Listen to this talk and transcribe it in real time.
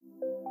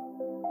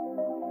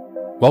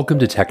Welcome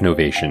to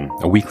Technovation,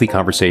 a weekly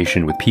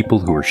conversation with people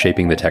who are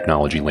shaping the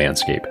technology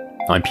landscape.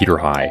 I'm Peter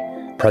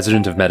High,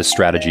 President of Meta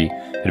Strategy,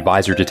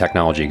 advisor to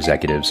technology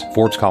executives,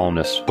 Forbes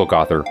columnist, book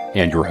author,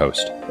 and your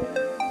host.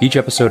 Each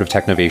episode of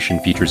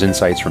Technovation features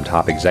insights from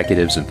top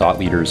executives and thought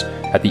leaders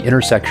at the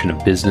intersection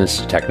of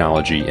business,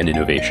 technology, and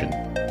innovation.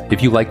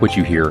 If you like what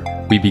you hear,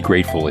 we'd be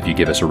grateful if you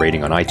give us a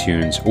rating on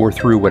iTunes or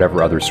through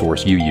whatever other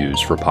source you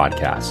use for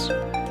podcasts.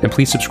 And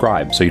please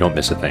subscribe so you don't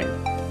miss a thing.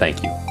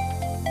 Thank you.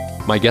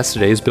 My guest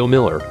today is Bill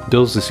Miller.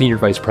 Bill's the Senior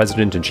Vice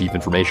President and Chief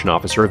Information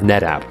Officer of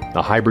NetApp,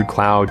 a hybrid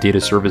cloud,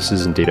 data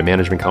services, and data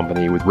management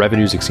company with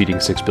revenues exceeding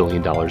 $6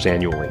 billion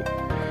annually.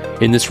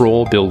 In this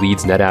role, Bill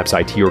leads NetApp's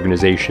IT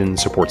organization,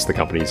 supports the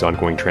company's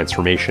ongoing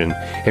transformation,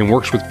 and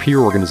works with peer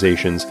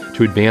organizations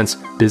to advance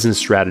business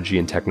strategy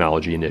and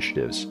technology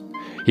initiatives.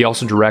 He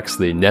also directs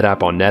the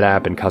NetApp on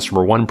NetApp and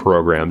Customer One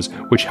programs,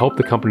 which help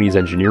the company's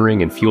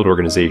engineering and field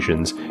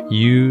organizations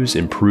use,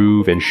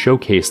 improve, and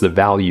showcase the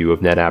value of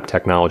NetApp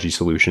technology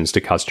solutions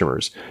to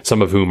customers,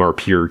 some of whom are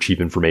peer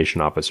chief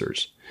information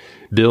officers.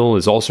 Bill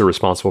is also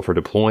responsible for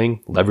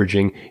deploying,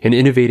 leveraging, and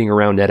innovating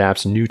around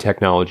NetApp's new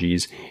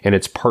technologies and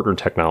its partner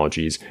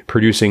technologies,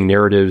 producing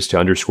narratives to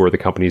underscore the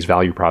company's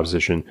value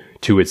proposition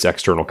to its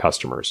external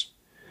customers.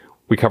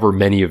 We cover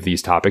many of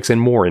these topics and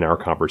more in our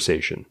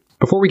conversation.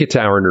 Before we get to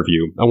our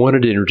interview, I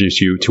wanted to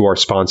introduce you to our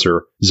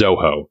sponsor,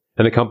 Zoho,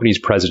 and the company's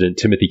president,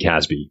 Timothy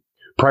Casby.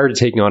 Prior to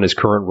taking on his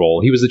current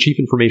role, he was the chief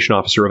information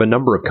officer of a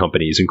number of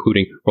companies,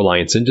 including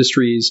Reliance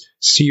Industries,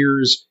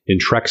 Sears,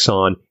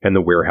 Intrexon, and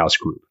the Warehouse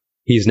Group.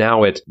 He's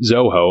now at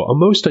Zoho, a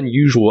most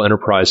unusual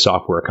enterprise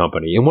software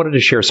company, and wanted to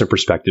share some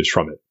perspectives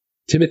from it.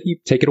 Timothy,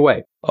 take it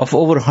away. Of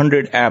over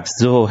 100 apps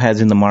Zoho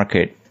has in the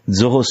market,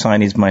 Zoho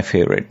Sign is my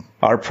favorite,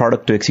 our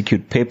product to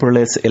execute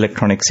paperless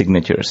electronic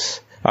signatures.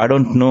 I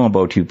don't know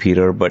about you,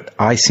 Peter, but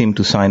I seem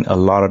to sign a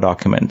lot of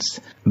documents.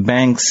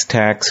 Banks,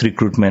 tax,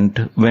 recruitment,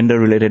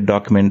 vendor-related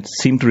documents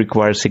seem to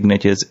require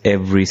signatures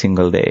every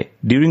single day.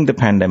 During the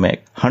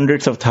pandemic,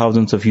 hundreds of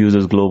thousands of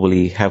users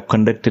globally have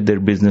conducted their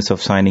business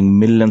of signing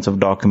millions of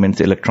documents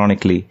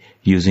electronically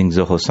using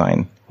Zoho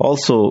Sign.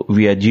 Also,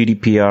 we are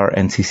GDPR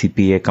and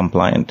CCPA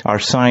compliant. Our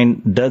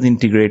Sign does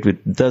integrate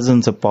with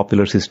dozens of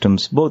popular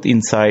systems both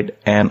inside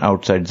and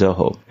outside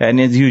Zoho.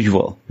 And as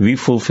usual, we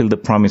fulfill the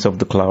promise of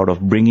the cloud of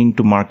bringing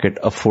to market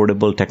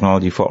affordable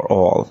technology for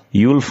all.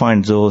 You will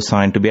find Zoho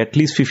Sign to be at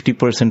least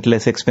 50%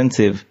 less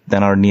expensive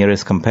than our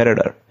nearest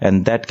competitor,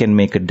 and that can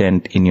make a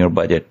dent in your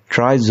budget.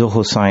 Try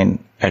Zoho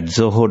Sign at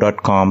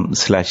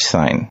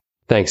zoho.com/sign.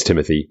 Thanks,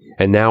 Timothy.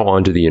 And now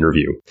on to the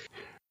interview.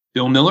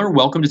 Bill Miller,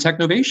 welcome to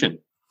Technovation.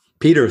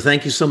 Peter,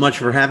 thank you so much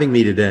for having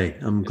me today.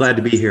 I'm glad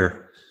to be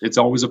here. It's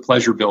always a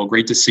pleasure, Bill.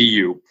 Great to see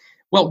you.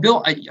 Well,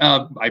 Bill,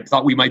 I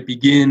thought we might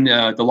begin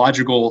the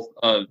logical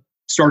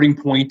starting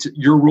point,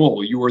 your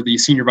role. You are the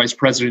Senior Vice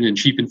President and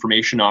Chief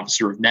Information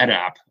Officer of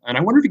NetApp. And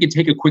I wonder if you could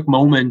take a quick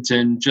moment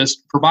and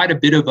just provide a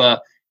bit of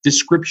a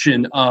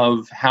description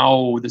of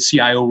how the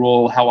CIO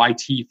role, how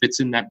IT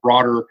fits in that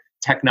broader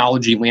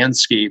technology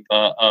landscape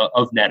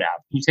of NetApp.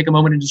 Can you take a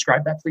moment and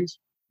describe that, please?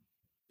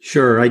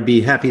 Sure, I'd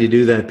be happy to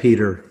do that,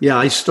 Peter. Yeah,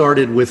 I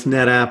started with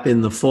NetApp in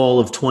the fall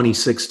of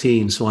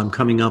 2016, so I'm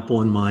coming up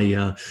on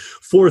my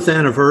fourth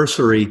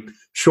anniversary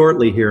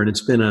shortly here, and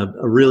it's been a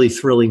really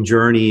thrilling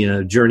journey,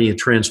 a journey of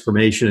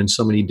transformation in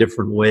so many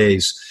different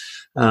ways.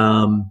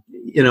 The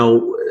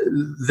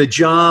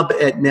job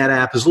at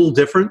NetApp is a little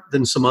different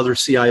than some other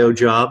CIO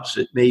jobs.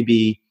 It may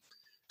be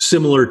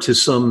similar to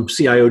some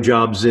CIO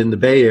jobs in the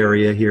Bay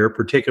Area here,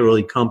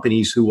 particularly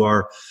companies who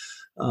are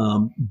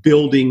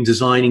building,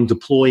 designing,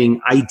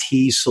 deploying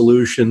IT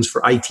solutions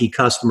for IT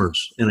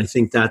customers. And I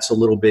think that's a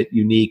little bit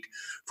unique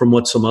from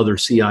what some other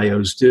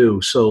CIOs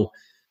do. So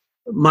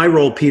my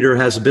role, Peter,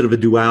 has a bit of a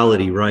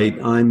duality, right?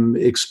 I'm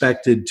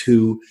expected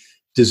to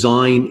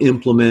design,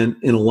 implement,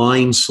 and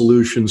align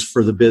solutions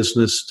for the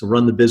business, to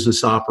run the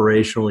business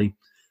operationally,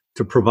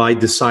 to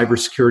provide the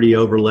cybersecurity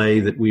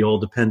overlay that we all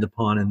depend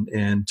upon,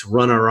 and to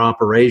run our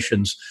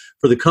operations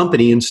for the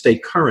company and stay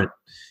current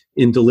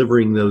in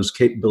delivering those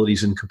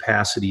capabilities and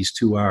capacities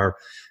to our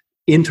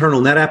internal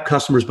NetApp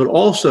customers, but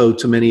also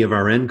to many of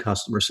our end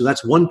customers. So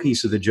that's one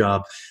piece of the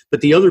job.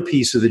 But the other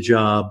piece of the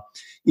job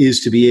is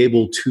to be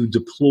able to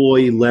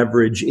deploy,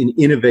 leverage, and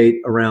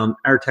innovate around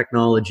our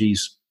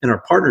technologies and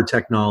our partner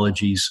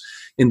technologies,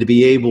 and to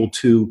be able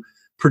to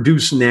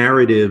produce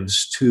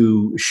narratives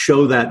to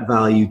show that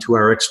value to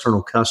our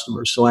external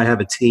customers. So I have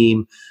a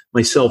team,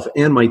 myself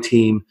and my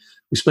team.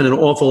 We spend an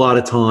awful lot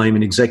of time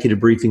in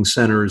executive briefing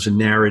centers and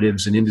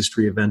narratives and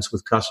industry events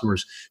with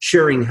customers,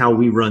 sharing how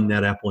we run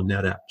NetApp on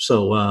NetApp.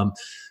 So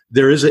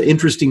there is an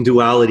interesting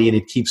duality, and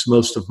it keeps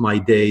most of my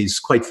days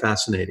quite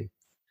fascinating.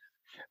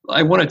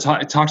 I want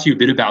to talk to you a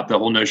bit about the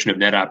whole notion of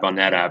NetApp on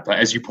NetApp.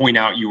 As you point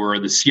out, you are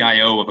the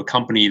CIO of a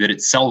company that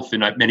itself,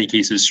 in many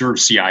cases,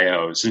 serves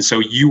CIOs. And so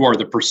you are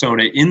the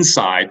persona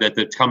inside that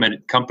the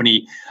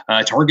company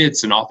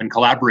targets and often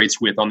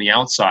collaborates with on the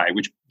outside,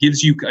 which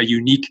gives you a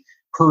unique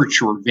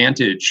perch or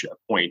vantage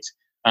point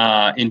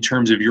in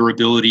terms of your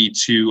ability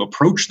to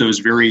approach those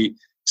very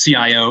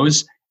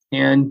CIOs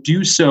and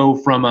do so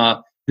from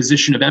a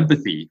position of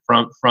empathy,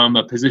 from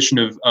a position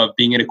of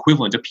being an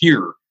equivalent, a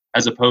peer,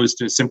 as opposed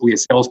to simply a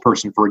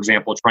salesperson, for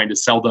example, trying to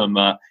sell them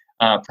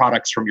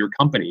products from your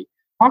company.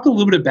 Talk a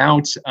little bit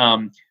about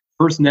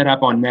first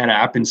NetApp on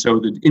NetApp, and so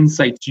the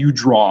insights you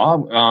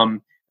draw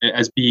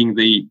as being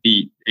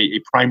a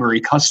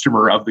primary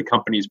customer of the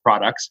company's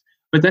products,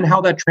 but then how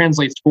that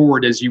translates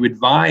forward as you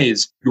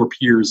advise your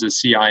peers as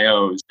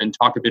CIOs, and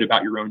talk a bit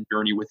about your own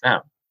journey with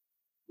them.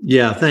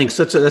 Yeah, thanks.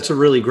 That's a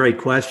really great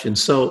question.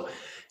 So,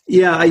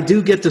 yeah, I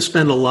do get to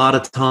spend a lot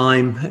of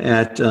time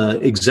at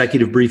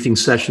executive briefing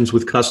sessions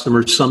with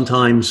customers.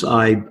 Sometimes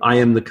I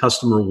am the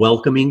customer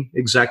welcoming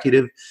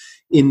executive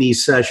in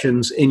these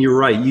sessions. And you're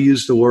right, you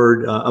used the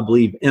word, I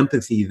believe,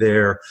 empathy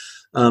there.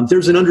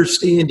 There's an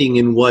understanding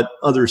in what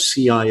other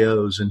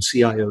CIOs and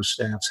CIO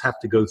staffs have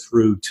to go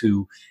through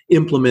to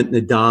implement and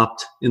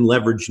adopt and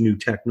leverage new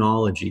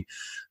technology.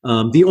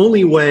 The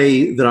only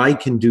way that I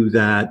can do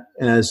that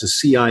as a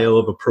CIO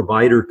of a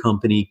provider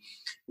company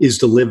is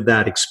to live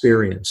that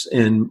experience.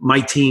 And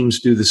my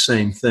teams do the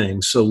same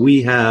thing. So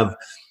we have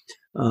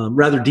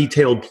rather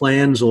detailed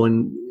plans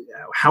on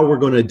how we're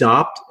going to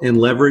adopt and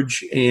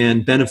leverage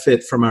and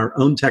benefit from our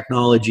own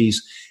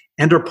technologies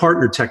and our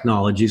partner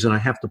technologies. And I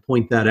have to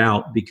point that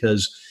out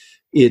because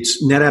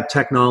it's NetApp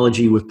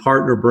technology with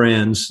partner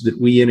brands that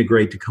we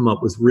integrate to come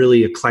up with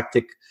really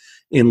eclectic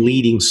and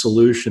leading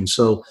solutions.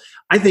 So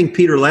I think,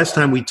 Peter, last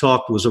time we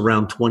talked was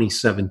around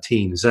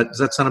 2017. Does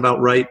that sound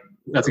about right?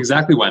 That's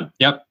exactly when.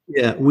 Yep.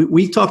 Yeah,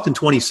 we talked in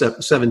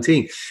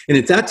 2017. And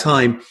at that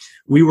time,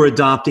 we were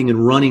adopting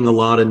and running a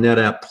lot of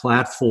NetApp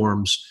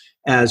platforms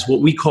as what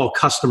we call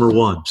Customer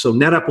One. So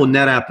NetApp on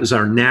NetApp is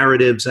our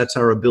narratives. That's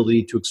our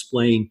ability to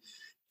explain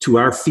to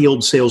our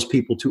field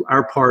salespeople, to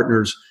our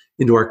partners,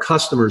 and to our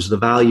customers the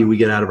value we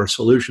get out of our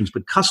solutions.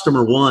 But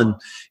Customer One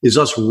is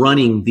us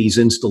running these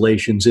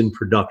installations in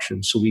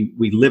production. So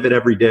we live it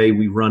every day.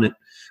 We run it.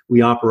 We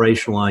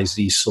operationalize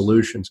these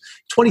solutions.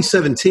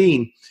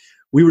 2017,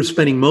 we were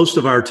spending most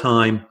of our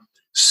time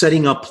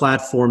setting up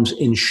platforms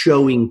and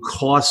showing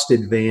cost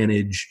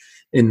advantage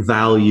and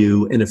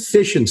value and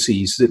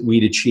efficiencies that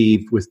we'd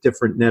achieved with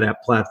different NetApp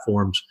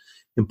platforms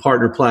and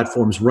partner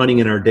platforms running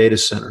in our data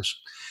centers.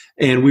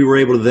 And we were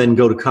able to then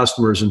go to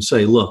customers and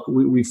say, look,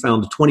 we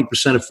found a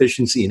 20%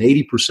 efficiency and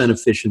 80%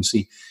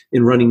 efficiency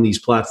in running these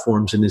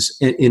platforms in this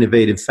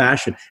innovative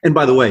fashion. And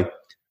by the way,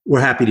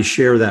 we're happy to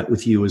share that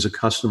with you as a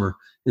customer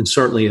and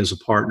certainly as a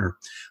partner.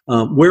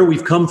 Where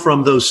we've come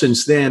from, though,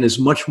 since then is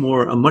a much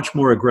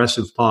more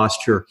aggressive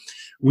posture.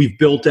 We've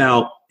built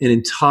out an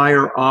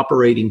entire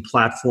operating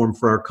platform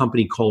for our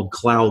company called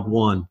Cloud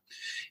One.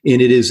 And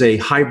it is a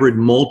hybrid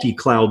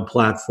multi-cloud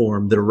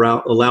platform that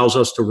allows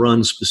us to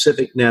run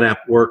specific NetApp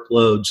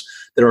workloads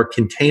that are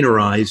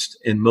containerized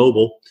and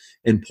mobile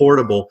and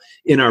portable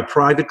in our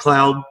private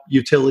cloud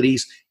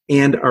utilities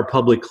and our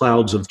public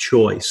clouds of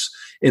choice.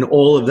 And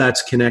all of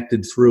that's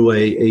connected through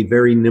a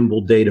very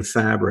nimble data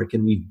fabric.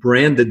 And we've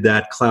branded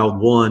that Cloud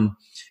One.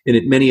 And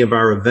at many of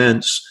our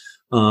events,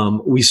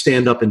 we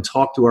stand up and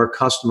talk to our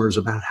customers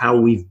about how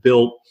we've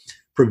built,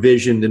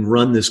 provisioned, and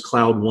run this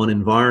Cloud One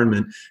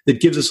environment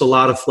that gives us a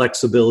lot of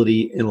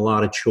flexibility and a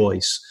lot of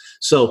choice.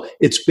 So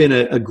it's been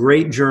a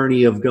great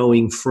journey of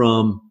going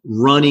from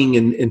running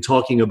and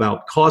talking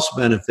about cost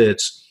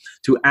benefits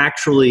to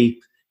actually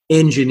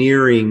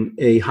engineering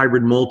a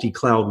hybrid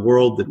multi-cloud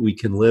world that we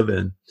can live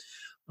in.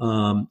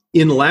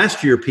 In the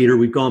last year, Peter,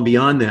 we've gone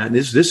beyond that. And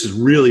this is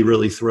really,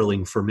 really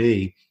thrilling for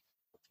me.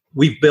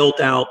 We've built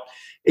out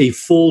a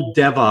full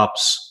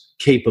DevOps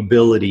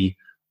capability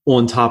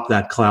on top of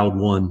that Cloud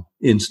One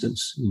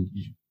instance.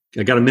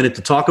 I got a minute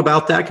to talk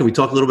about that. Can we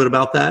talk a little bit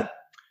about that?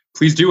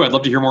 Please do. I'd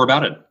love to hear more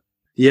about it.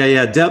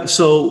 Yeah.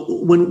 So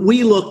when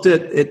we looked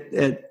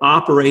at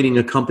operating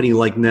a company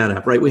like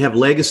NetApp, right, we have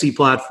legacy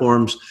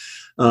platforms,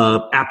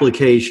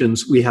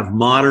 applications, we have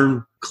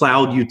modern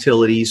cloud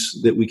utilities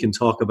that we can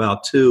talk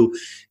about too.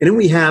 And then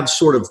we have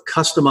sort of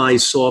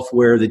customized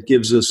software that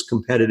gives us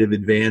competitive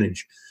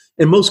advantage.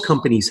 And most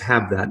companies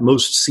have that.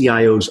 Most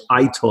CIOs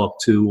I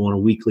talk to on a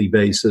weekly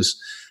basis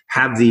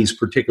have these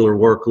particular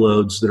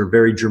workloads that are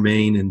very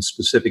germane and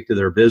specific to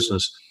their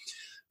business.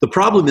 The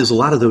problem is a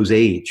lot of those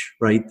age,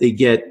 right? They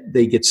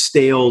get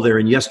stale. They're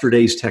in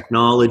yesterday's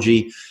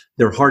technology.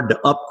 They're hard to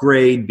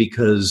upgrade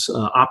because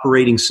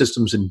operating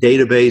systems and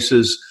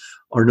databases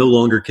are no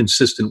longer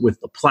consistent with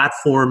the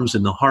platforms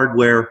and the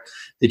hardware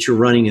that you're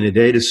running in a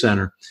data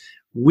center.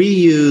 We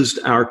used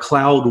our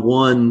Cloud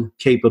One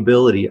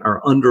capability,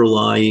 our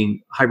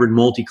underlying hybrid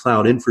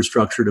multi-cloud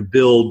infrastructure, to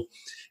build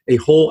a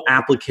whole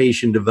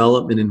application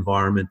development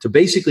environment to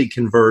basically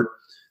convert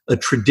a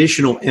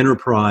traditional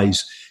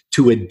enterprise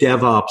to a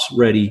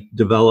DevOps-ready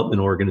development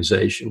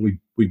organization.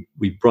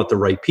 We brought the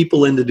right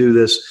people in to do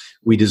this.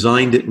 We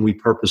designed it and we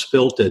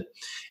purpose-built it.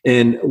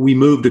 And we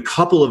moved a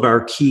couple of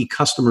our key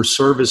customer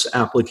service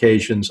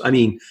applications,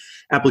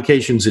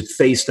 applications that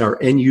faced our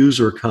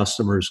end-user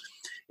customers,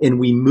 and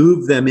we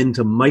moved them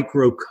into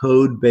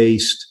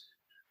microcode-based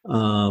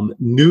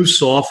new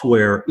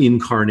software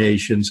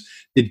incarnations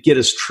that get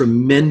us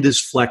tremendous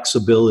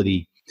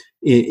flexibility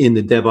in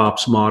the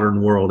DevOps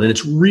modern world. And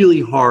it's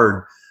really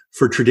hard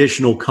for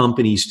traditional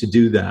companies to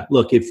do that.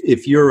 Look,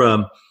 if you're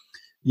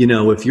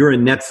if you're a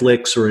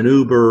Netflix or an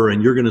Uber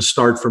and you're going to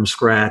start from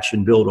scratch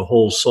and build a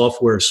whole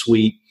software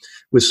suite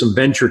with some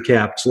venture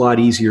cap, it's a lot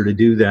easier to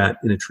do that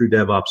in a true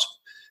DevOps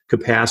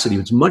capacity.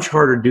 It's much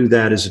harder to do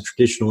that as a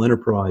traditional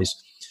enterprise.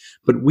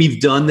 But we've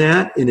done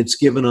that, and it's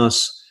given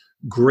us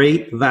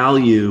great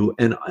value.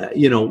 And,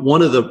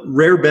 one of the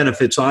rare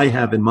benefits I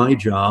have in my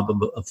job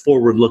of a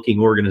forward-looking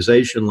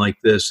organization like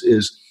this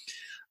is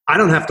I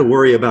don't have to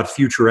worry about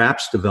future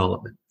apps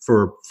development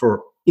for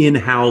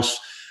in-house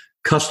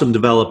custom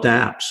developed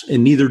apps,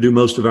 and neither do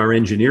most of our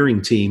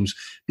engineering teams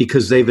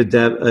because they've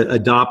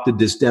adopted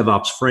this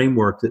DevOps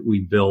framework that we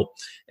built.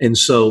 And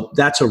so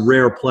that's a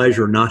rare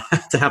pleasure, not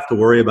to have to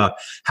worry about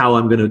how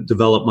I'm going to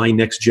develop my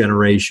next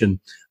generation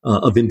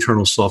of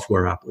internal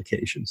software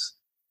applications.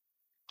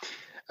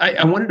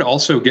 I wanted to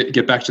also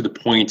get back to the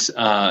point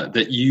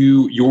that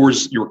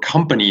your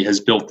company has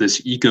built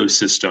this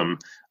ecosystem,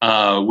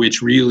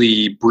 which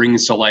really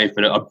brings to life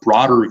a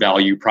broader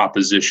value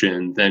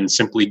proposition than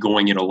simply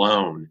going it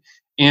alone.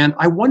 And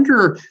I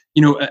wonder,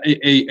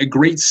 a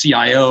great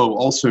CIO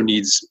also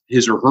needs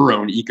his or her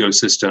own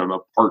ecosystem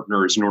of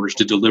partners in order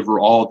to deliver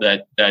all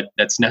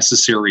that's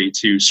necessary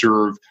to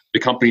serve the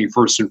company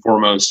first and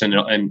foremost, and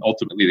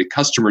ultimately the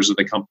customers of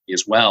the company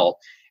as well.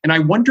 And I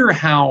wonder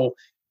how.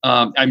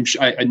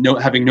 I know,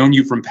 having known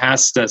you from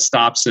past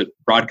stops at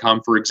Broadcom,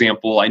 for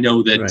example, I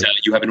know that right.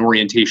 You have an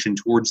orientation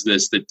towards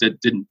this that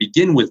didn't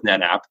begin with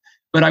NetApp.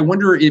 But I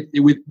wonder if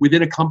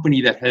within a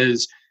company that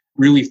has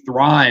really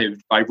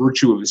thrived by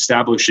virtue of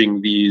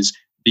establishing these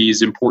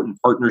important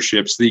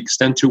partnerships, the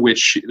extent to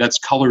which that's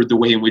colored the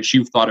way in which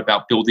you've thought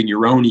about building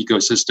your own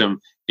ecosystem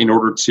in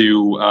order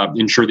to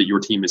ensure that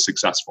your team is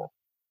successful.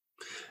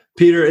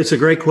 Peter, it's a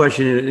great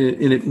question,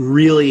 and it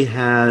really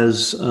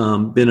has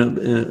been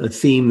a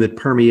theme that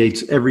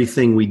permeates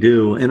everything we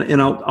do.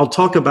 And I'll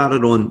talk about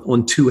it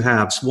on two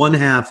halves. One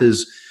half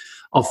is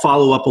I'll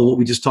follow up on what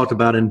we just talked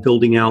about in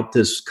building out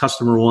this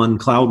Customer One,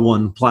 Cloud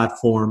One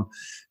platform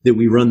that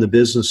we run the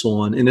business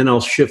on. And then I'll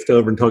shift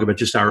over and talk about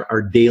just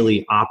our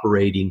daily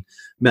operating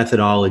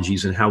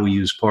methodologies and how we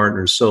use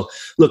partners. So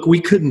look, we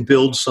couldn't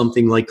build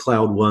something like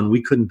Cloud One.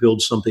 We couldn't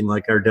build something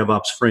like our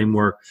DevOps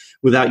framework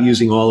without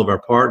using all of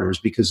our partners,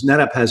 because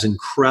NetApp has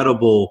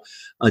incredible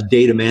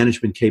data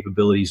management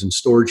capabilities and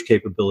storage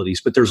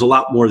capabilities. But there's a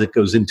lot more that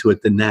goes into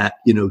it than that,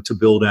 to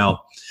build out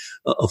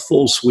a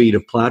full suite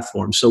of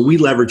platforms. So we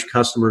leverage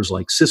customers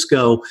like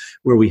Cisco,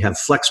 where we have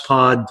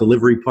FlexPod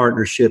delivery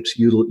partnerships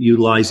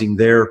utilizing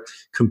their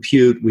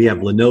compute. We have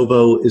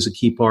Lenovo as a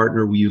key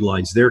partner. We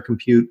utilize their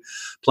compute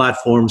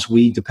platforms.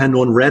 We depend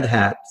on Red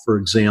Hat, for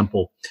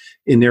example,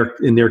 in their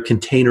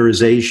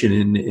containerization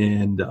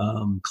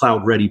and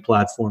cloud-ready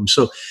platforms.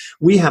 So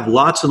we have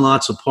lots and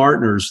lots of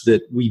partners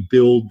that we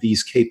build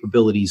these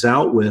capabilities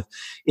out with,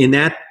 and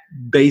that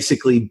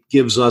basically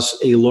gives us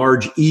a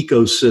large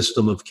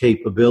ecosystem of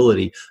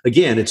capability.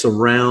 Again, it's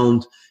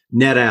around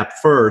NetApp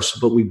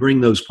first, but we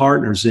bring those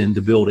partners in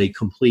to build a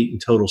complete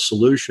and total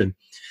solution.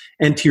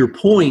 And to your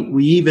point,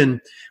 we even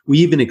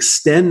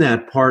extend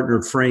that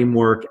partner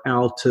framework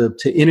out to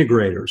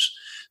integrators.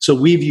 So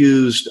we've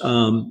used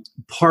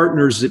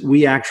partners that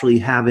we actually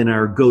have in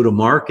our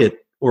go-to-market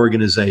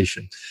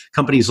organization.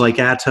 Companies like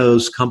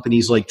Atos,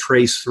 companies like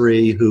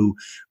Trace3, who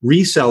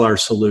resell our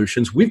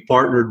solutions. We've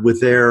partnered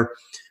with their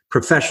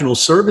professional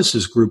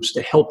services groups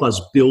to help us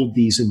build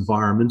these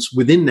environments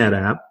within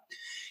NetApp.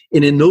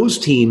 And then those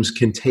teams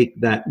can take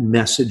that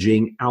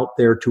messaging out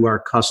there to our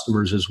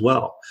customers as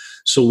well.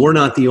 So we're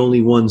not the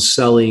only ones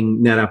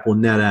selling NetApp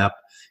on NetApp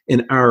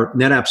in our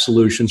NetApp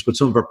solutions, but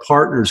some of our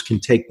partners can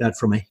take that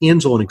from a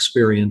hands-on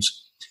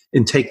experience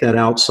and take that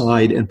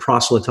outside and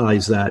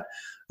proselytize that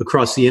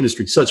across the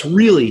industry. So it's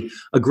really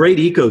a great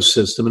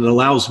ecosystem, and it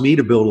allows me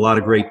to build a lot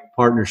of great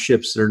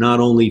partnerships that are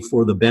not only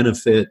for the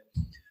benefit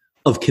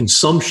of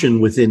consumption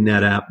within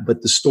NetApp,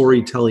 but the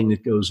storytelling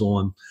that goes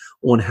on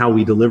how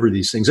we deliver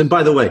these things. And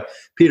by the way,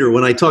 Peter,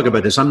 when I talk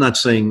about this, I'm not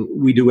saying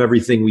we do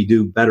everything we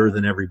do better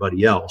than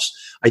everybody else.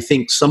 I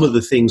think some of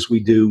the things we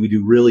do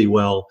really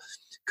well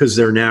because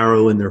they're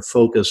narrow and they're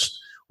focused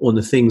on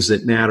the things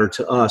that matter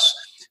to us.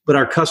 But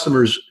our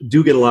customers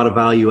do get a lot of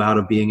value out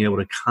of being able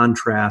to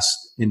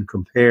contrast and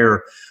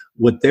compare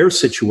what their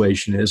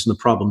situation is and the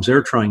problems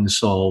they're trying to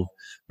solve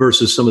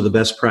versus some of the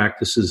best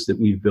practices that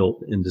we've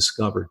built and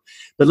discovered.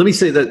 But let me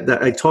say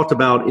that I talked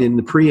about in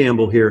the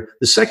preamble here,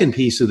 the second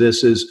piece of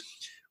this is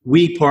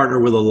we partner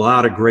with a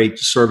lot of great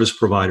service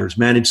providers,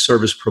 managed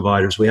service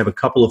providers. We have a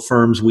couple of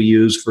firms we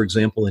use, for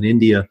example, in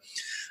India,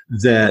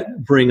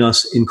 that bring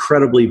us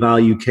incredibly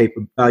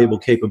valuable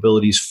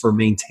capabilities for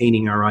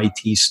maintaining our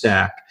IT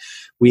stack.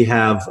 We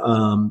have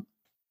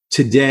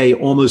today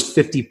almost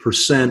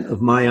 50%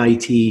 of my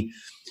IT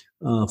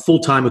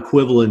full-time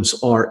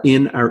equivalents are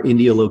in our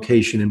India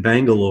location in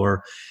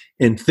Bangalore.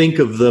 And think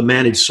of the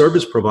managed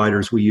service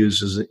providers we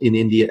use in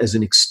India as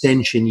an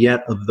extension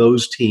yet of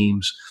those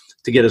teams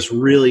to get us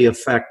really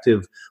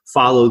effective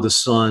follow the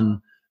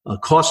sun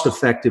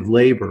cost-effective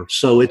labor.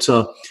 So it's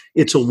a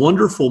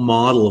wonderful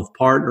model of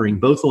partnering,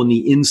 both on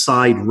the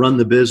inside, run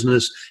the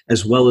business,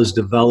 as well as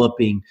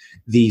developing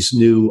these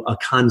new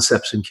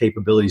concepts and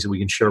capabilities that we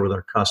can share with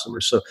our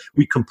customers. So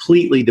we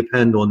completely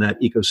depend on that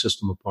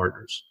ecosystem of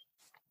partners.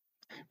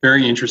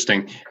 Very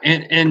interesting.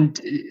 And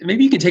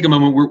maybe you can take a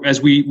moment,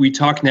 as we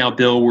talk now,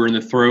 Bill, we're in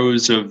the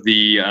throes of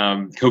the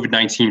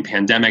COVID-19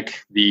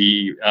 pandemic,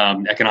 the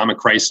economic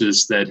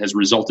crisis that has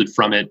resulted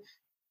from it.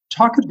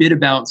 Talk a bit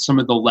about some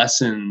of the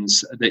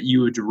lessons that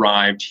you had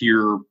derived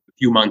here a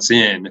few months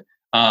in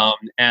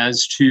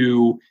as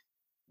to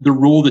the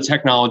role the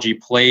technology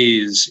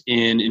plays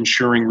in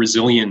ensuring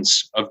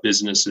resilience of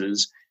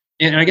businesses.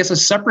 And I guess a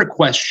separate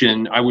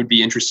question I would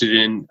be interested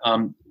in,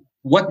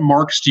 what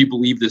marks do you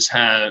believe this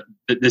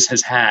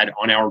has had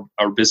on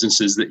our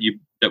businesses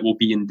that will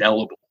be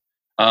indelible?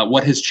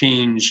 What has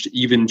changed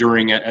even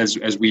during, as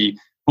we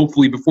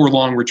hopefully before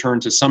long return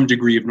to some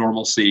degree of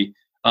normalcy?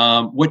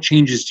 What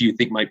changes do you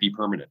think might be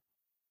permanent?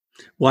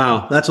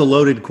 Wow, that's a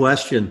loaded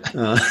question.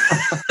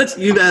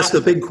 You've asked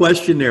a big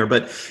question there,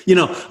 but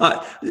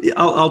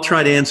I'll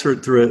try to answer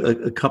it through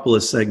a couple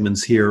of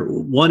segments here.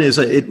 One is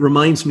it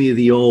reminds me of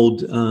the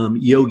old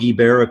Yogi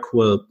Berra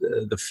quote: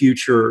 "The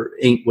future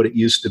ain't what it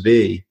used to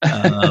be."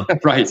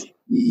 Right.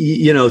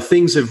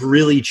 Things have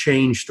really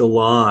changed a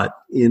lot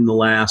in the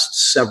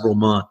last several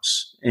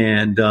months,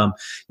 and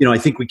I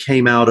think we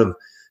came out of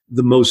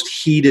the most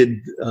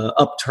heated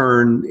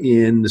upturn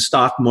in the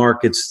stock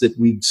markets that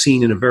we've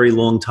seen in a very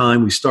long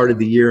time. We started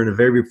the year in a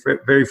very,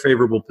 very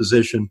favorable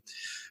position.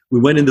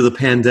 We went into the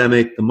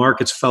pandemic, the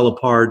markets fell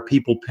apart,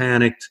 people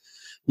panicked.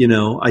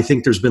 I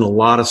think there's been a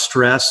lot of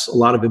stress, a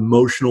lot of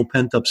emotional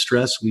pent-up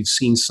stress. We've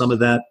seen some of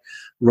that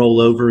roll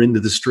over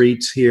into the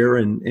streets here,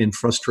 and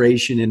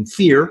frustration and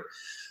fear,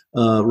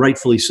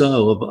 rightfully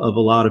so, of a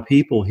lot of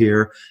people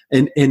here.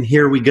 And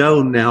here we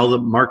go now, the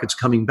market's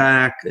coming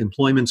back,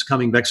 employment's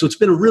coming back. So it's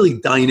been a really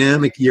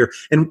dynamic year.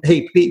 And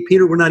hey,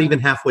 Peter, we're not even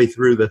halfway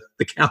through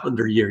the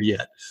calendar year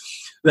yet.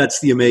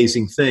 That's the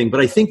amazing thing. But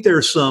I think there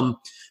are some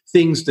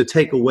things to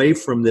take away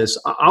from this.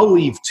 I'll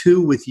leave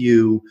two with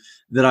you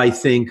that I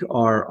think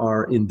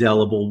are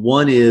indelible.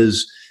 One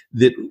is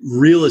that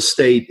real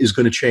estate is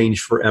going to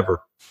change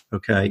forever.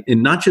 Okay.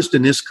 And not just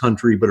in this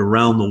country, but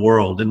around the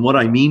world. And what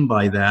I mean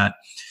by that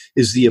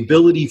is the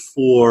ability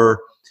for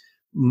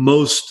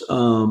most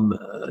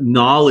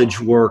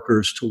knowledge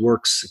workers to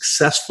work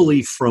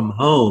successfully from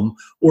home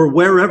or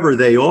wherever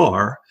they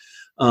are,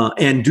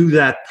 and do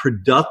that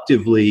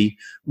productively,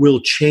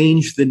 will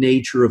change the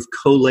nature of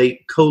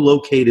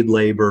co-located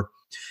labor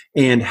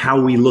and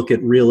how we look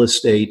at real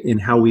estate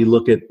and how we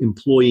look at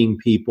employing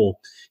people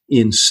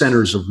in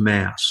centers of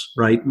mass,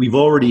 right? We've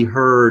already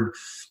heard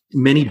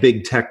many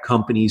big tech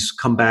companies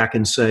come back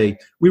and say,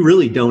 we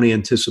really don't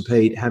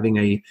anticipate having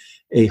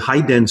a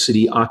high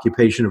density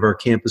occupation of our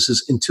campuses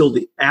until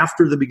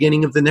after the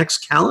beginning of the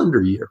next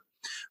calendar year,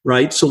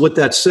 right? So what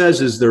that says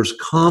is there's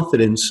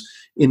confidence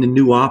in a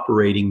new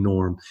operating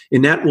norm,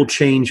 and that will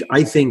change,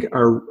 I think,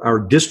 our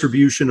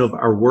distribution of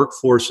our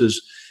workforces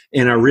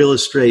and our real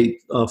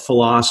estate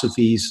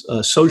philosophies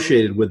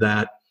associated with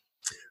that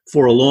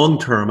for a long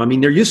term. I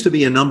mean, there used to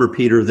be a number,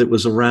 Peter, that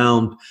was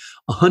around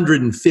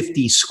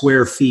 150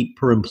 square feet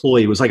per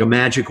employee. It was like a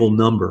magical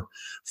number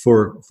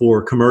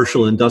for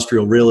commercial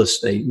industrial real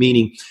estate,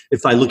 meaning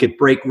if I look at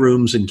break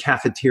rooms and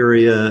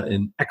cafeteria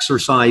and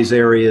exercise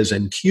areas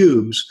and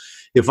cubes,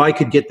 if I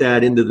could get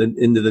that into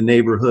the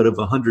neighborhood of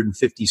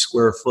 150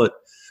 square foot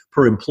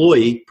per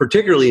employee,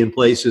 particularly in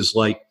places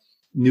like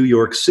New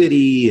York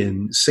City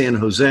and San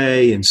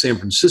Jose and San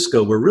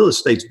Francisco, where real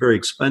estate's very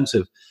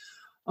expensive,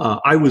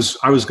 I was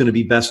going to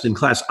be best in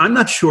class. I'm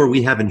not sure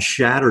we haven't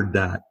shattered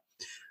that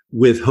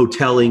with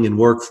hoteling and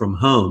work from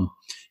home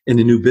and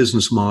a new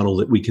business model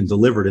that we can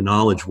deliver to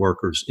knowledge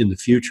workers in the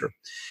future.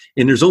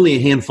 And there's only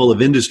a handful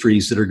of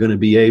industries that are going to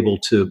be able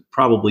to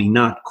probably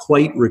not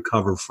quite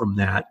recover from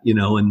that,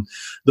 and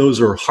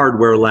those are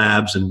hardware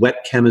labs and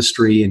wet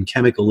chemistry and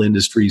chemical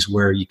industries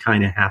where you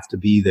kind of have to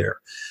be there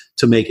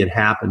to make it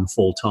happen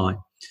full time.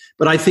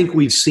 But I think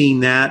we've seen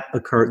that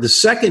occur. The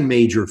second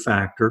major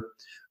factor,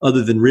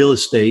 other than real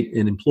estate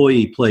and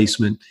employee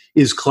placement,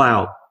 is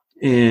cloud.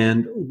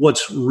 And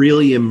what's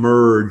really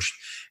emerged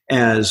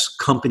as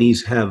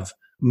companies have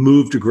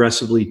moved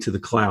aggressively to the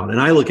cloud. And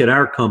I look at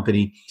our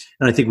company,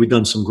 and I think we've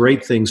done some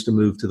great things to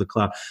move to the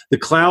cloud. The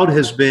cloud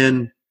has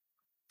been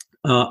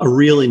a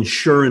real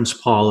insurance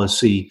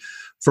policy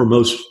for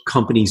most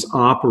companies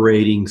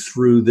operating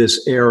through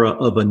this era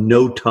of a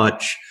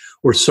no-touch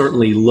or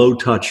certainly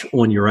low-touch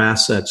on your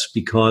assets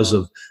because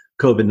of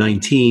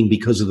COVID-19,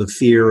 because of the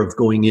fear of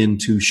going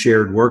into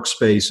shared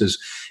workspaces.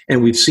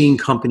 And we've seen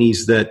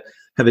companies that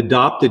have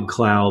adopted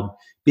cloud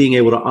being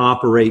able to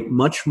operate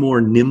much more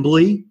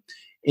nimbly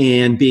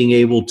and being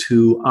able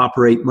to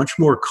operate much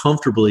more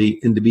comfortably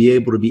and to be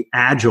able to be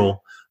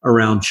agile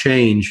around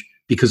change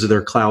because of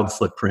their cloud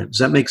footprint. Does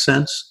that make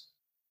sense?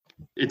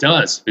 It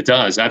does. It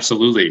does.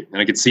 Absolutely.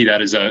 And I could see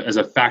that as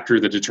a factor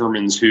that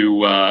determines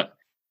who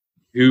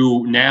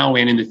now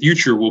and in the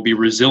future will be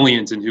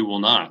resilient and who will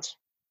not.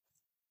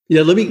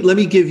 Yeah, let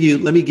me give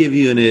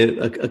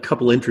you a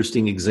couple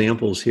interesting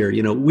examples here.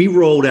 We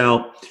rolled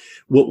out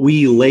what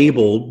we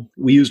labeled.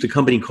 We used a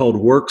company called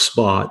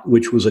WorkSpot,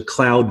 which was a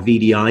cloud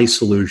VDI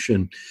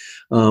solution.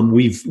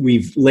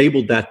 We've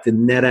labeled that the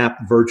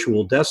NetApp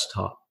Virtual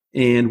Desktop,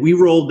 and we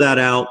rolled that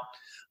out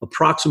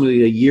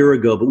approximately a year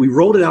ago. But we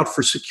rolled it out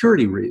for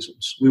security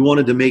reasons. We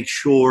wanted to make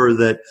sure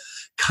that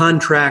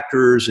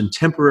contractors and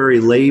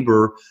temporary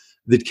labor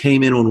that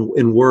came in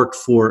and worked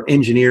for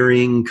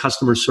engineering,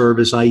 customer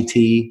service,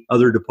 IT,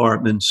 other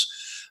departments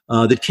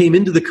that came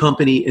into the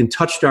company and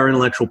touched our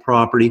intellectual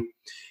property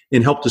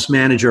and helped us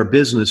manage our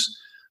business,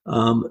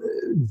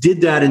 did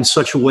that in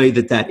such a way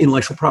that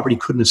intellectual property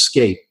couldn't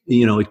escape.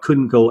 It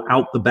couldn't go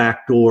out the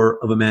back door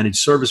of a managed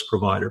service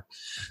provider.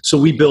 So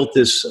we built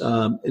this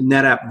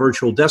NetApp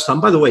Virtual Desktop.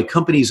 And by the way,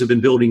 companies have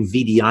been building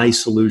VDI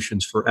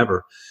solutions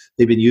forever.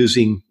 They've been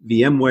using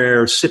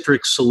VMware,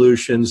 Citrix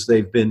solutions.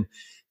 They've been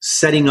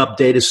setting up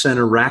data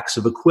center racks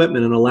of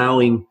equipment and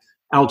allowing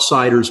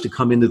outsiders to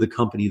come into the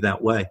company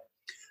that way.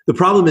 The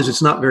problem is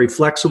it's not very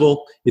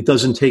flexible. It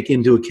doesn't take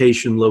into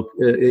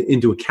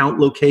account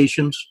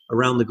locations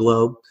around the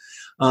globe.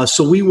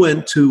 So we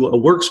went to a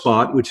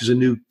WorkSpot, which is a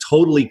new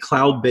totally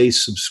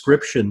cloud-based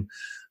subscription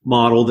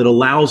model that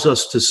allows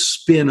us to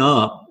spin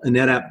up a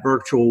NetApp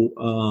virtual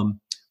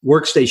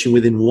workstation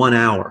within 1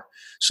 hour.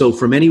 So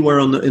from anywhere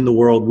in the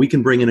world, we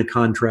can bring in a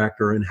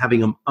contractor and having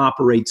them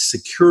operate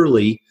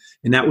securely.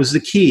 And that was the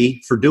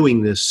key for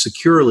doing this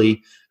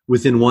securely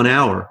within 1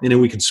 hour. And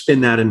then we could spin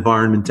that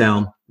environment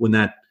down when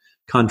that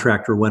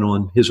contractor went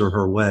on his or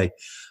her way.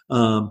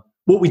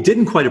 What we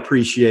didn't quite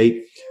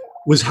appreciate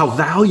was how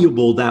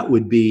valuable that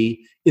would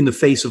be in the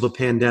face of a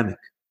pandemic.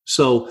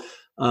 So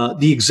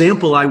the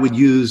example I would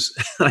use,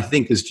 I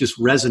think just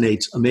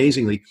resonates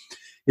amazingly,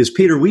 is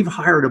Peter, we've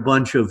hired a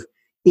bunch of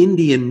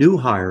Indian new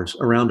hires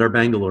around our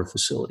Bangalore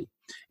facility.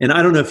 And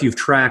I don't know if you've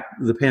tracked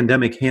the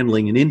pandemic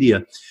handling in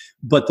India,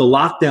 but the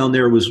lockdown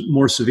there was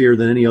more severe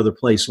than any other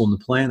place on the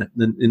planet,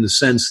 in the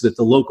sense that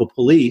the local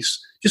police,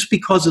 just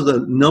because of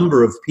the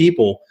number of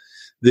people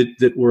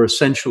that were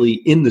essentially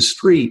in the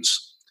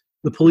streets,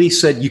 the police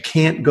said you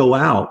can't go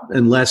out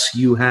unless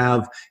you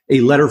have a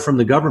letter from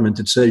the government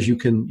that says you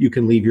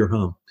can leave your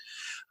home.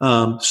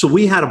 So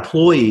we had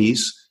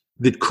employees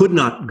that could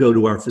not go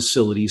to our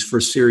facilities for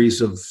a series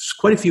of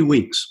quite a few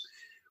weeks.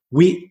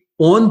 We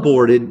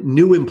onboarded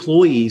new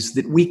employees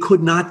that we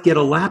could not get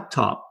a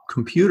laptop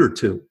computer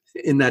to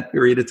in that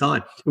period of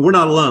time. And we're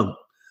not alone.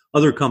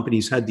 Other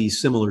companies had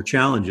these similar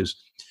challenges.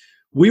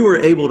 We were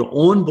able to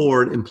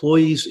onboard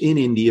employees in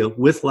India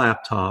with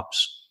laptops,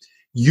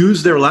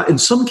 use in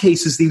some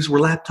cases, these were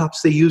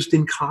laptops they used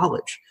in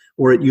college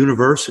or at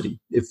university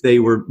if they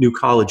were new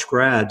college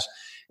grads.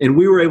 And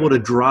we were able to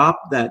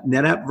drop that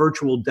NetApp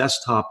Virtual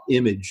Desktop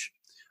image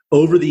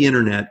over the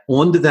internet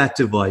onto that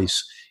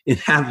device and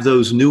have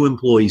those new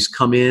employees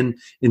come in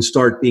and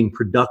start being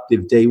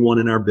productive day one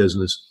in our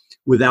business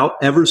without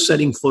ever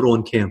setting foot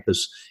on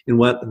campus and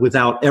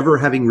without ever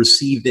having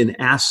received an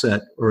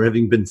asset or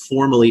having been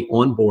formally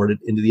onboarded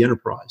into the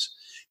enterprise.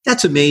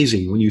 That's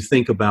amazing when you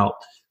think about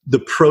the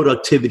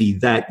productivity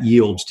that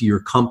yields to your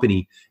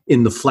company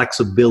and the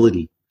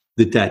flexibility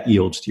that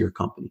yields to your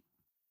company.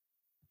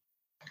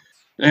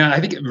 Yeah, I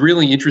think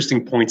really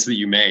interesting points that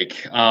you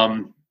make.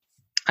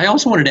 I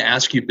also wanted to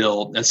ask you,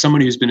 Bill, as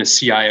someone who's been a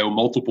CIO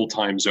multiple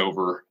times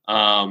over,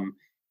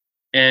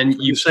 and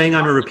you're saying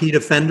I'm a repeat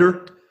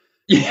offender?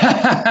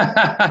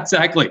 Yeah,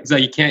 exactly. So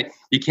you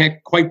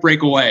can't quite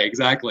break away.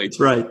 Exactly. That's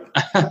right.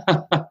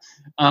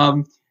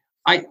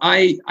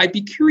 I'd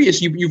be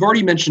curious. You've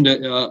already mentioned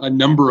a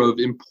number of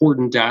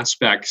important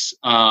aspects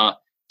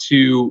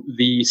to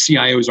the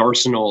CIO's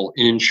arsenal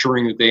in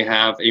ensuring that they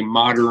have a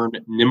modern,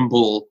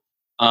 nimble,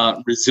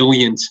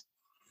 resilient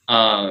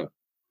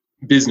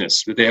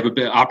business, that they have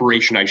a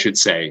operation, I should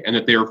say, and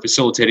that they are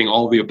facilitating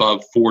all of the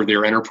above for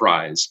their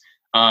enterprise.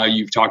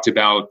 You've talked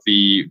about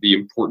the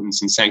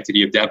importance and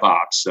sanctity of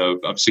DevOps,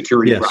 of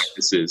security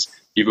practices.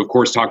 You've, of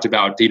course, talked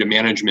about data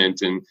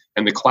management and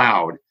the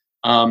cloud.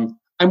 I'm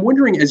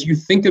wondering, as you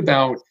think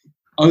about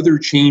other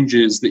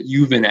changes that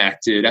you've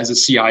enacted as a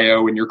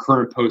CIO in your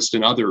current post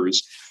and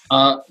others,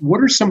 what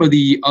are some of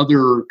the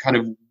other kind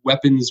of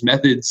weapons,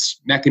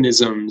 methods,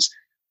 mechanisms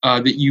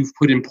that you've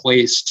put in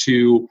place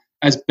to,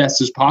 as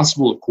best as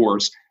possible, of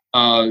course,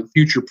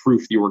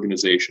 future-proof the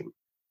organization?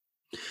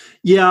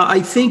 Yeah, I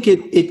think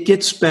it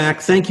gets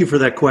back. Thank you for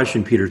that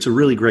question, Peter. It's a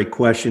really great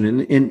question.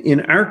 And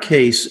in our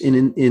case,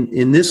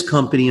 in this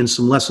company, and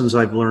some lessons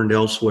I've learned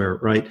elsewhere,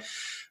 right?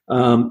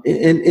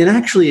 And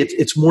actually,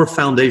 it's more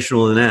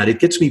foundational than that. It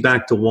gets me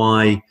back to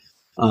why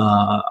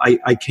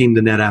I came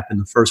to NetApp in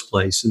the first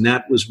place, and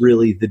that was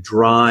really the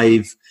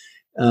drive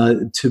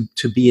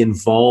to be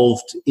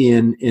involved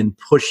in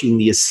pushing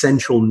the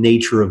essential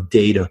nature of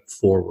data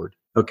forward.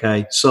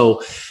 Okay,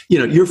 so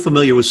you're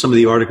familiar with some of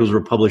the articles that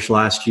were published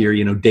last year.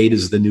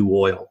 Data's the new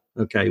oil.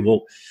 Okay,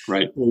 well,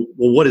 right. Well,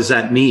 what does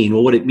that mean?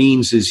 Well, what it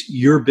means is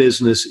your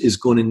business is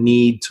going to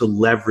need to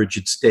leverage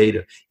its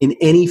data in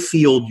any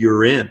field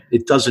you're in.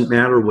 It doesn't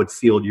matter what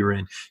field you're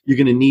in. You're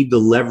going to need to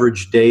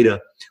leverage data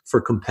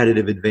for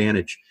competitive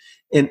advantage.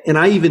 And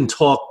I even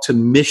talk to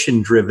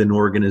mission-driven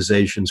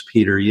organizations,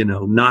 Peter,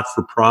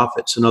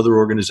 not-for-profits and other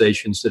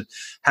organizations that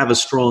have a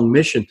strong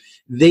mission.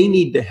 They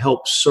need to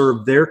help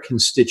serve their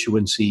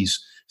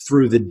constituencies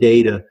through the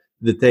data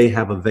that they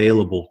have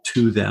available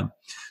to them.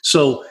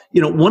 So,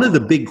 one of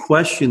the big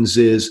questions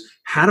is,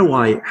 how do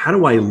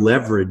I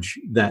leverage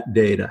that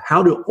data?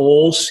 How do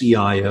all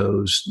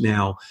CIOs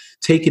now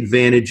take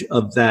advantage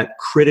of that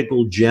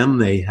critical gem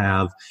they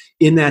have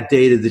in that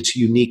data that's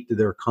unique to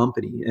their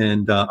company?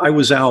 And I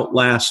was out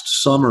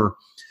last summer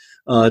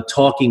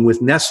talking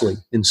with Nestle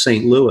in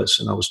St. Louis,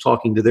 and I was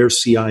talking to their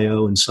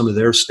CIO and some of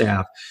their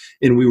staff,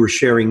 and we were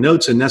sharing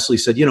notes. And Nestle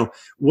said,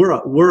 we're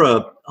a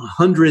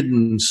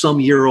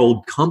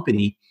 100-and-some-year-old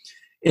company,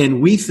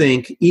 and we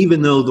think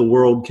even though the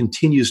world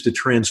continues to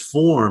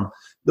transform,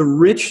 the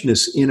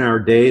richness in our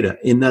data,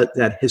 in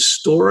that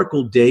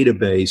historical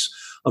database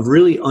of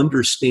really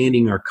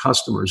understanding our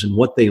customers and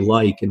what they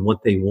like and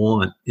what they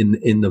want,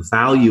 in the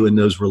value in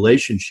those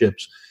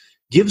relationships,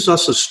 gives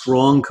us a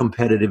strong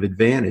competitive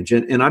advantage.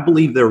 And I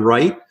believe they're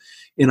right,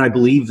 and I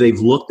believe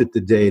they've looked at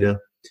the data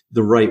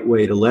the right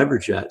way to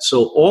leverage that.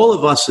 So all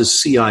of us as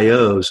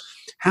CIOs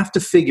have to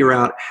figure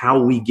out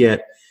how we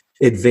get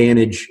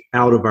advantage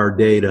out of our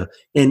data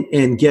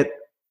and get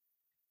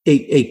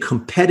a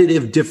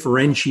competitive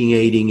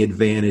differentiating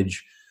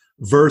advantage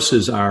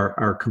versus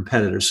our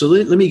competitors. So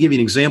let me give you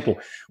an example.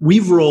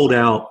 We've rolled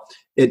out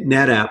at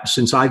NetApp,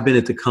 since I've been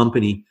at the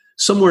company,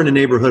 somewhere in the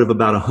neighborhood of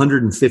about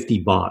 150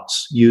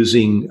 bots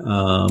using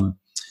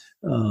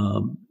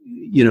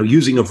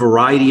using a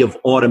variety of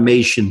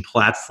automation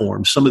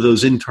platforms, some of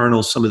those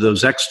internal, some of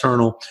those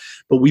external.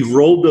 But we've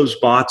rolled those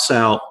bots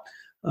out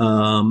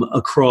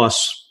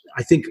across,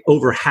 I think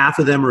over half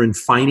of them are in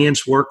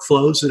finance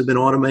workflows that have been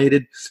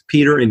automated,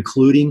 Peter,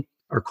 including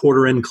our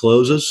quarter-end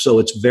closes. So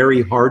it's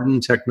very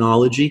hardened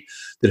technology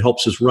that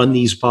helps us run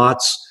these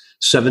bots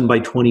 7 by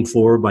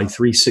 24 by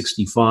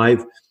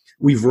 365.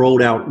 We've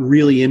rolled out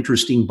really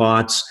interesting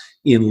bots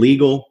in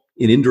legal,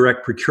 in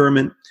indirect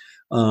procurement,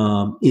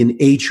 in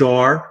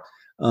HR,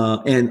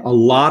 and a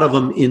lot of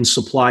them in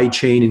supply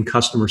chain and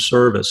customer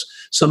service.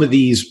 Some of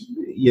these,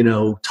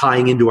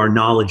 tying into our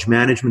knowledge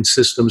management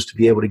systems to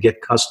be able to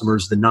get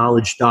customers the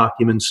knowledge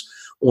documents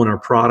on our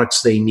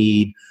products they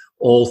need,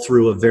 all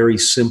through a very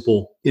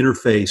simple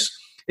interface.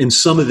 And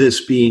some of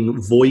this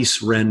being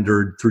voice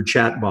rendered through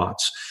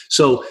chatbots.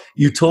 So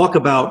you talk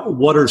about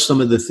what are some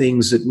of the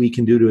things that we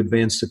can do to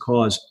advance the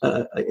cause.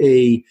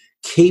 A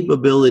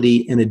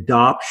capability and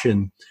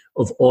adoption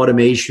of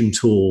automation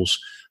tools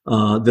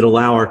that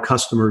allow our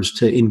customers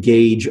to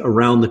engage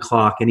around the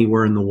clock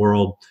anywhere in the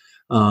world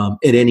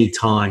at any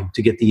time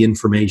to get the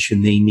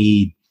information they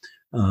need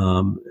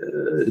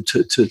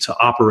to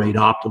operate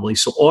optimally.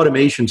 So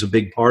automation's a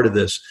big part of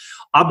this.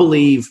 I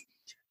believe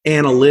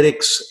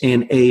analytics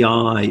and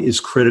AI is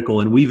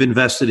critical, and we've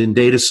invested in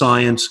data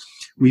science.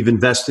 We've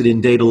invested in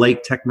data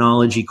lake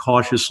technology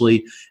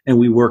cautiously, and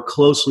we work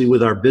closely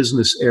with our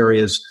business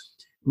areas,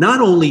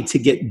 not only to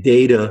get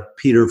data,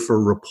 Peter,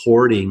 for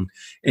reporting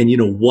and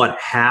what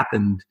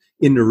happened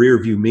in the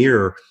rearview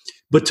mirror,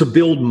 but to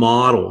build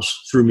models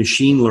through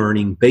machine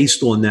learning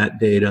based on that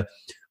data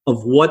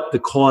of what the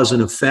cause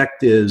and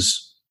effect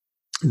is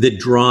that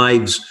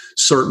drives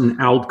certain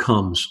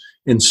outcomes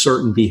and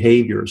certain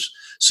behaviors.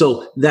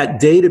 So that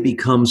data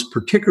becomes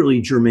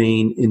particularly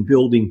germane in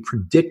building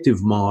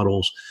predictive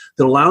models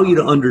that allow you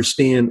to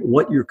understand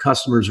what your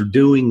customers are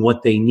doing,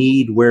 what they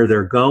need, where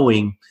they're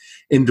going,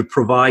 and to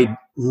provide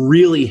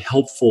really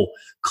helpful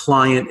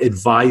client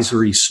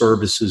advisory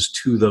services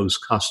to those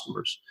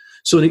customers.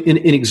 So an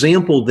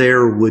example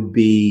there would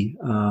be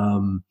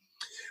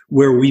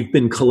where we've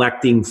been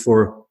collecting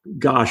for,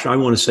 I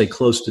want to say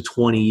close to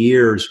 20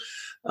 years,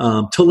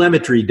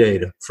 telemetry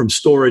data from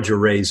storage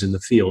arrays in the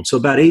field. So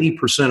about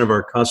 80% of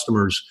our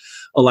customers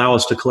allow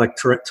us to collect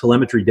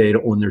telemetry data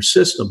on their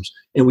systems,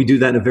 and we do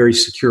that in a very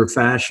secure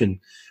fashion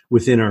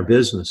within our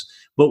business.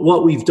 But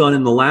what we've done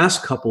in the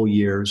last couple of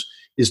years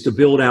is to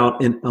build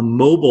out a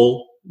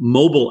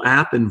mobile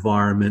app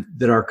environment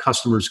that our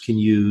customers can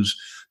use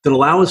that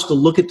allow us to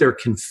look at their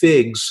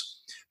configs,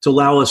 to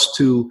allow us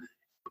to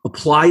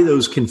apply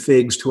those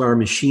configs to our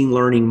machine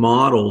learning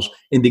models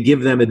and to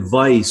give them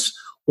advice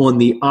on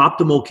the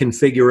optimal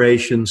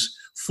configurations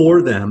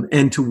for them,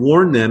 and to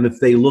warn them if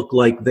they look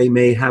like they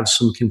may have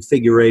some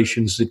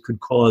configurations that could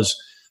cause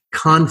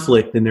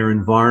conflict in their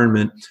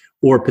environment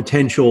or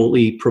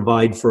potentially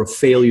provide for a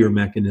failure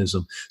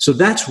mechanism. So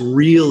that's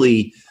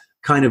really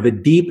kind of a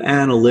deep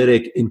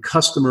analytic and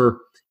customer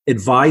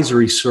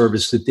advisory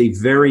service that they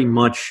very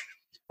much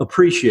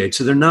appreciate.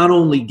 So they're not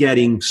only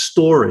getting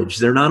storage,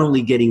 they're not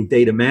only getting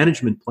data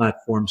management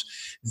platforms,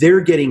 they're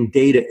getting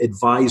data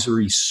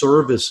advisory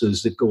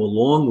services that go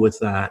along with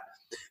that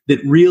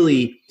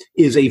really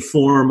is a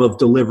form of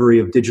delivery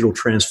of digital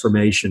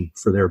transformation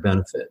for their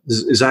benefit.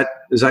 Does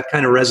that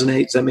kind of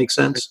resonate? Does that make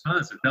sense?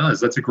 It does.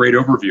 That's a great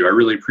overview. I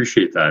really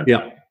appreciate that.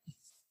 Yeah.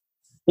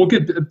 Well,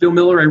 good. Bill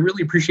Miller, I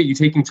really appreciate you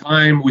taking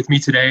time with me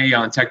today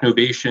on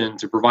Technovation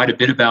to provide a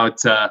bit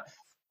about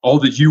all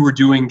that you were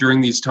doing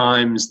during these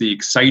times, the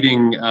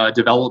exciting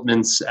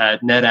developments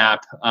at NetApp,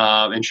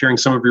 and sharing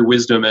some of your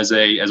wisdom as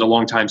a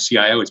longtime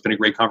CIO. It's been a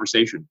great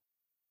conversation.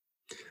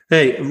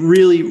 Hey,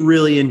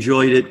 really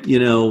enjoyed it.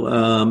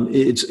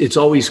 It's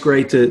always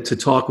great to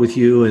talk with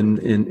you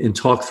and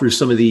talk through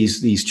some of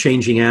these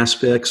changing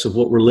aspects of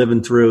what we're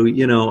living through.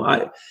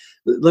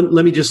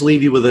 Let me just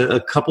leave you with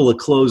a couple of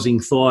closing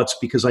thoughts,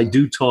 because I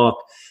do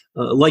talk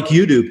like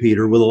you do,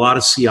 Peter, with a lot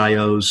of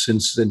CIOs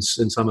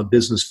since I'm a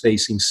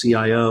business-facing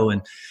CIO,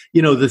 and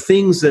the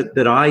things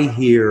that I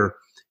hear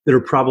that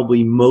are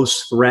probably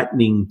most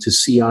threatening to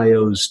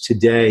CIOs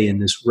today in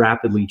this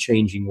rapidly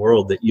changing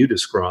world that you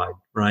described,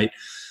 right?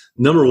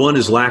 Number one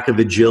is lack of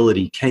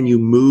agility. Can you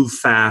move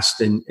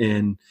fast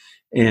and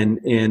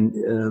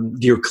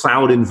your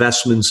cloud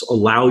investments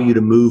allow you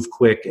to move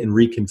quick and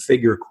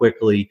reconfigure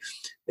quickly?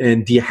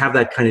 And do you have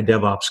that kind of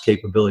DevOps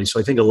capability? So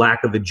I think a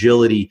lack of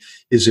agility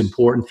is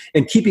important,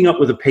 and keeping up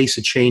with the pace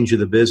of change of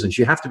the business.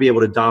 You have to be able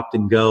to adopt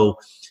and go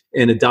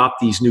and adopt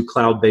these new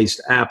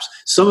cloud-based apps.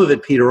 Some of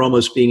it, Peter,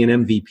 almost being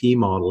an MVP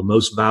model,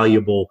 most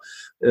valuable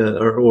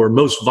or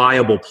most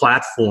viable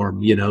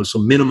platform, so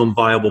minimum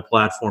viable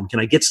platform.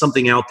 Can I get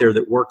something out there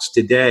that works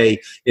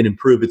today and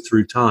improve it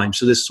through time?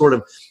 So this sort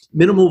of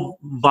minimal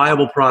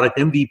viable product,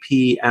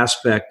 MVP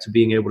aspect to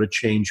being able to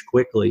change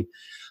quickly.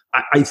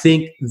 I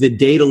think the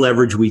data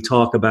leverage we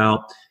talk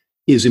about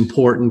is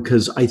important,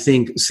 because I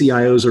think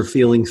CIOs are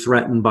feeling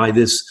threatened by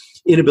this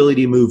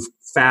inability to move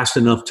fast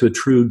enough to a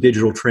true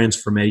digital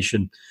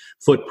transformation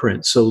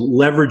footprint. So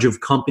leverage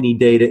of company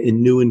data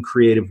in new and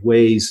creative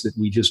ways that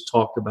we just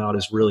talked about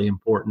is really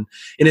important.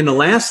 And then the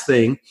last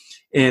thing,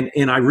 and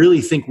I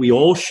really think we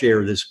all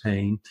share this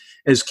pain,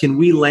 is can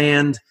we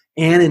land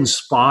and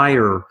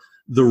inspire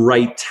the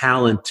right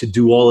talent to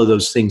do all of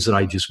those things that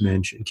I just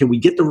mentioned? Can we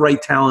get the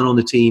right talent on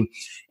the team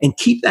and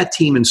keep that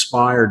team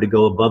inspired to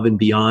go above and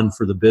beyond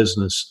for the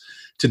business,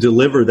 to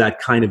deliver that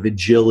kind of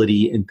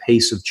agility and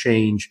pace of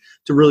change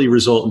to really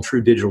result in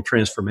true digital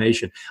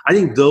transformation? I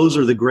think those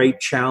are the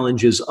great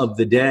challenges of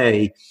the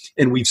day.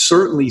 And we've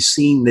certainly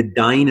seen the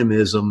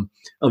dynamism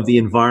of the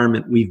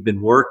environment we've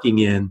been working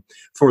in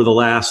for the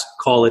last,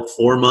 call it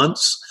 4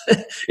 months.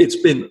 It's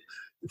been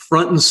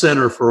front and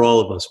center for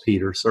all of us,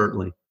 Peter,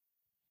 certainly.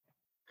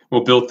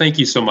 Well, Bill, thank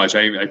you so much.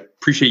 I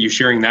appreciate you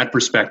sharing that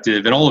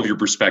perspective and all of your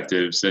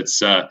perspectives. It's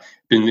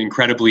been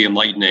incredibly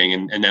enlightening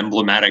and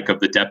emblematic of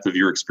the depth of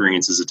your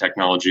experience as a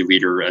technology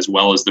leader, as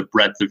well as the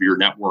breadth of your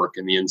network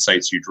and the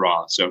insights you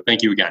draw. So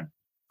thank you again.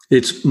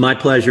 It's my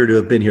pleasure to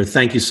have been here.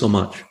 Thank you so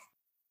much.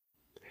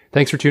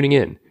 Thanks for tuning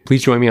in.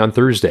 Please join me on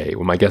Thursday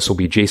when my guest will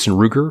be Jason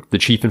Ruger, the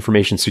Chief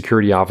Information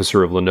Security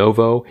Officer of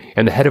Lenovo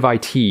and the Head of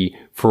IT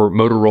for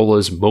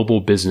Motorola's Mobile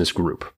Business Group.